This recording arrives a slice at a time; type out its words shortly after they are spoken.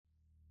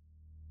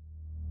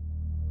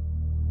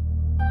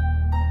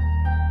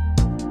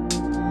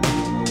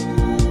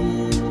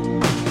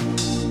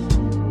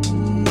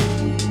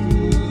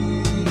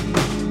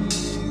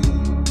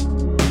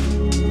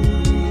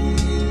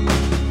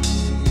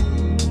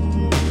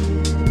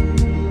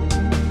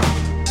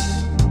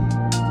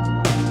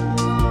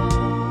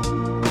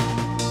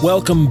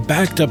Welcome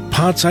back to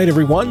Podside,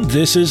 everyone.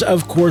 This is,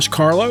 of course,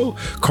 Carlo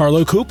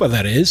Koopa,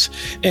 that is,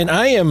 and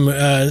I am,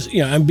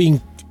 I'm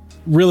being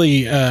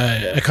really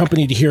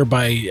accompanied here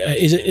by,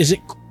 is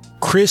it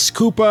Chris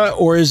Koopa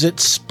or is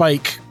it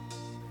Spike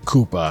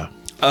Koopa?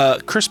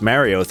 Chris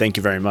Mario, thank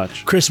you very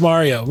much. Chris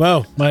Mario.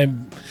 Well,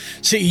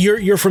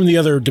 you're from the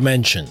other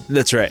dimension.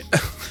 That's right.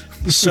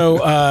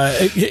 So,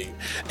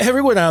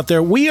 everyone out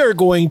there, we are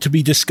going to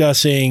be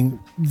discussing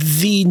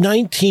the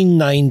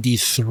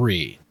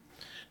 1993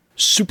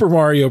 Super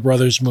Mario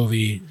Brothers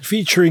movie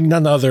featuring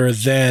none other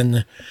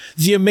than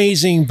the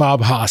amazing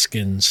Bob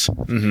Hoskins,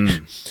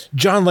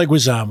 John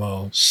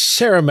Leguizamo,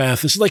 Sarah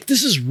Mathis. Like,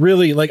 this is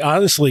really, like,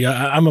 honestly,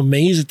 I'm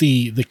amazed at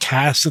the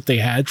cast that they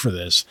had for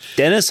this.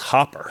 Dennis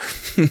Hopper.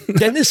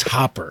 Dennis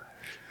Hopper.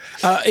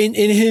 In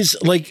his,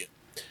 like,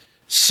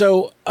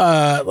 so,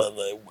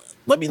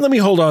 let me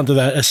hold on to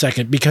that a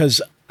second,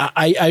 because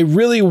I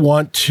really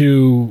want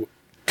to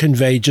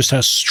convey just how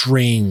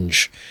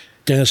strange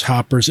Dennis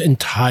Hopper's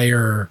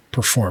entire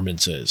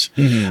performance is.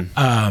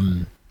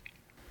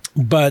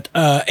 But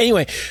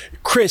anyway,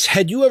 Chris,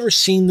 had you ever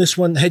seen this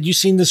one? Had you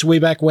seen this way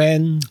back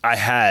when? I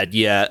had,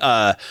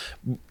 yeah.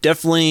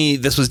 Definitely,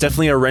 this was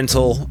definitely a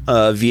rental,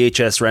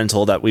 VHS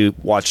rental that we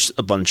watched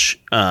a bunch.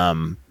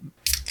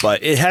 But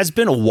it has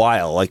been a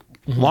while, like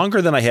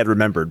longer than I had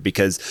remembered,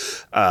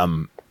 because a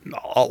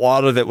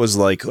lot of it was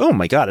like, oh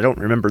my God, I don't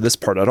remember this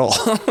part at all.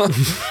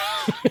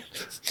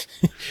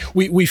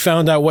 We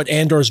found out what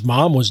Andor's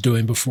mom was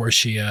doing before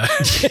she...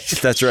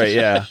 That's right,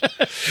 yeah.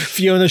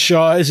 Fiona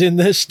Shaw is in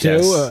this,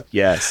 too.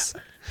 Yes.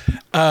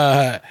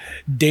 Dana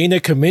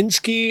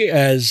Kaminsky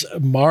as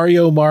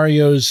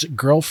Mario's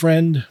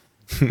girlfriend.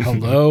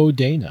 Hello,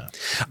 Dana.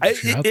 I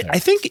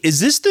think,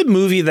 is this the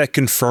movie that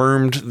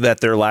confirmed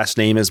that their last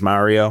name is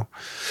Mario?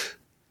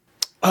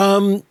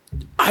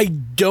 I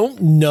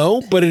don't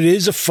know, but it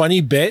is a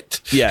funny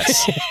bit.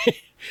 Yes.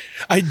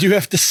 I do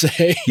have to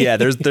say. Yeah,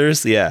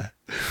 there's yeah.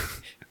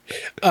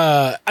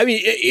 I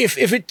mean,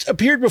 if it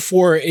appeared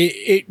before,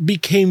 it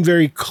became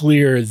very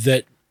clear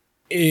that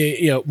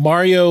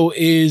Mario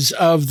is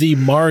of the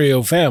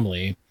Mario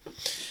family,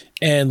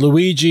 and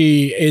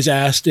Luigi is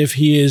asked if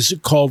he is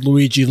called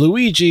Luigi,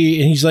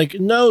 and he's like,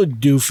 "No,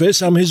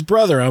 doofus, I'm his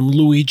brother. I'm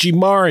Luigi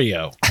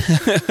Mario."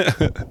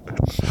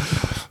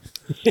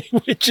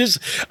 Which is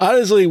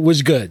honestly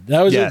was good.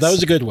 That was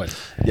a good one.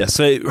 Yeah.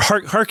 So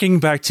harking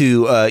back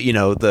to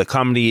the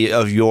comedy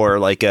of yore,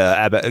 like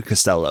Abbott and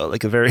Costello,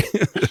 like a very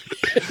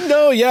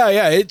No,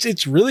 yeah,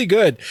 it's really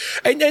good,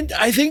 and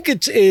I think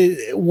it's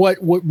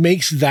what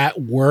makes that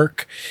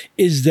work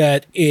is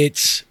that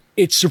it's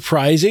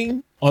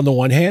surprising on the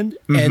one hand,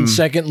 and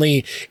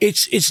secondly,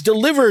 it's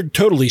delivered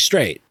totally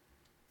straight.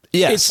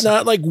 Yes. It's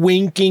not like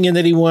winking at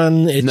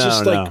anyone. It's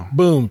just like,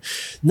 boom.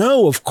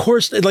 No, of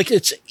course, like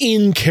it's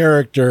in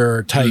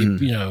character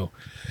type,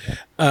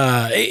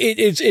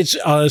 It's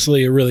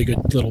honestly a really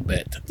good little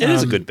bit. It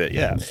is a good bit,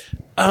 yeah.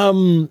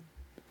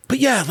 But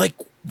yeah, like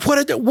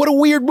what a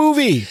weird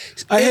movie.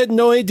 I had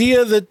no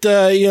idea that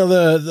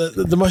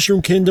the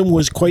Mushroom Kingdom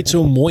was quite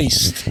so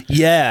moist.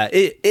 Yeah,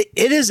 it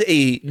is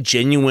a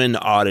genuine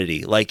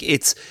oddity. Like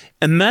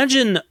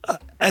imagine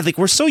I think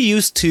we're so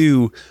used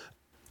to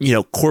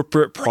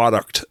corporate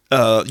product,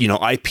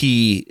 IP,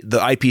 the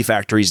IP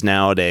factories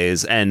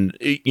nowadays. And,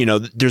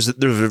 there's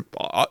a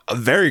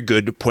very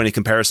good point of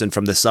comparison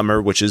from this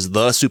summer, which is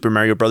the Super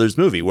Mario Brothers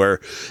movie, where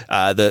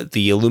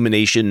the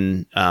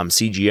Illumination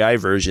CGI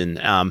version.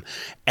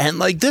 And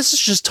like, this is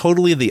just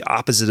totally the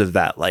opposite of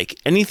that. Like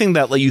anything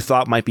that like you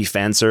thought might be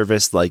fan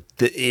service, like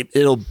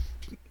it'll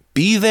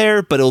be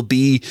there, but it'll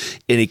be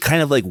in a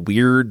kind of like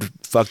weird,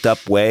 fucked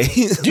up way.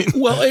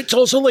 Well, it's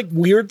also like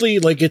weirdly,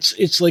 like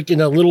it's like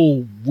in a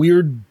little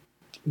weird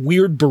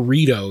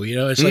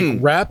burrito, it's like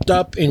wrapped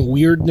up in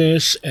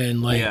weirdness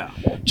and like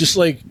just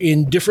like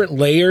in different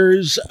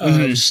layers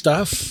of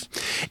stuff.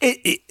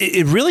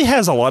 It really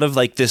has a lot of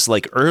like this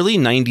like early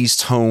 90s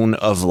tone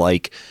of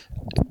like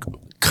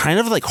kind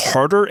of like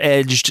harder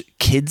edged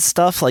kid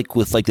stuff, like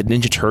with like the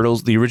Ninja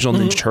Turtles, the original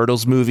Ninja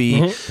Turtles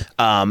movie.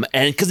 And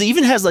because it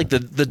even has like the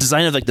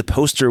design of like the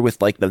poster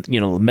with like the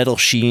metal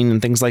sheen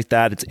and things like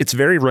that. It's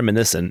very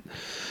reminiscent.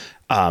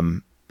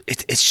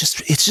 It's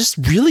just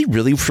really,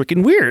 really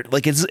freaking weird.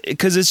 Like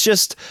it's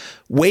just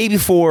way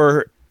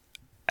before,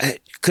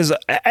 because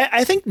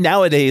I think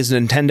nowadays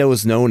Nintendo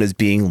is known as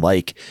being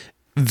like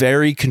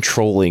very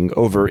controlling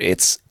over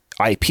its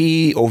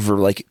IP, over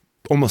like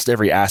almost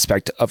every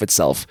aspect of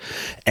itself.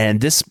 And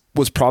this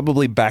was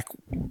probably back,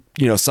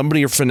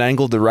 somebody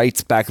finagled the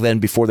rights back then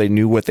before they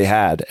knew what they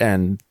had.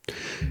 And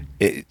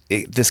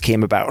this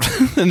came about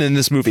and then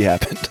this movie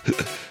happened.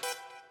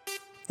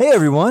 Hey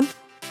everyone.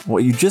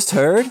 What you just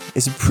heard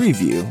is a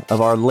preview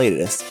of our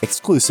latest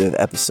exclusive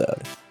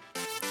episode.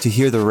 To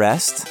hear the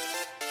rest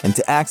and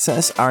to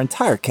access our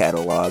entire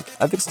catalog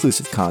of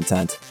exclusive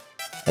content,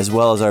 as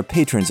well as our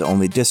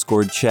patrons-only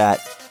Discord chat,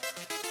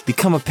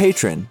 become a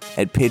patron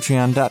at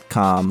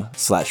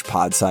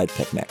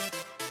patreon.com/podsidepicnic.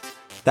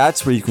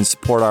 That's where you can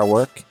support our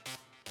work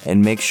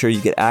and make sure you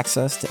get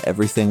access to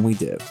everything we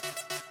do.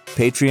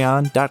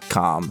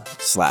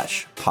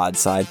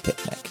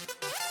 patreon.com/podsidepicnic.